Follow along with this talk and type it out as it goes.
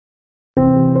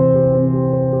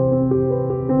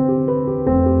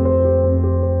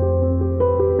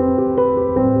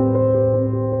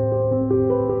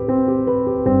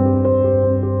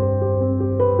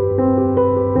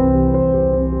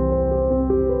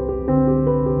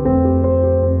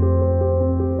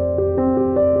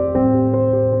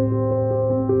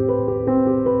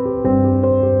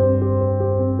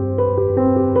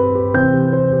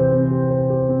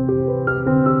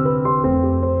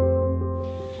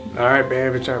All right,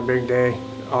 babe, it's our big day.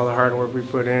 All the hard work we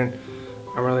put in.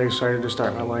 I'm really excited to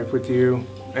start my life with you,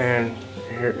 and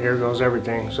here goes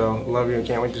everything. So, love you.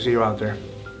 Can't wait to see you out there.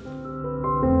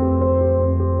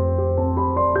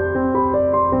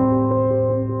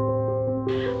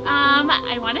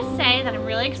 I want to say that I'm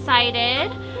really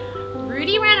excited.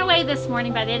 Rudy ran away this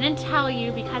morning, but I didn't tell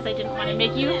you because I didn't want to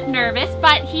make you nervous,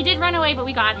 but he did run away, but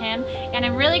we got him, and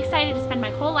I'm really excited to spend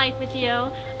my whole life with you.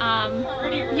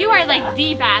 You are like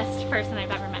the best person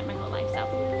I've ever met in my whole life, so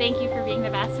thank you for being the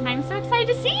best, and I'm so excited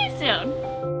to see you soon.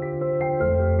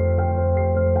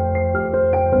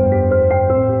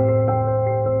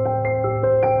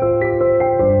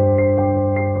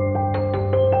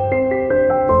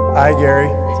 I, Gary,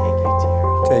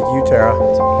 take you, Tara,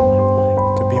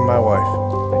 to be my wife.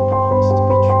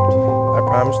 I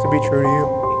promise to be true to you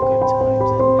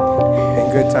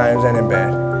in good times and in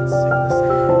bad.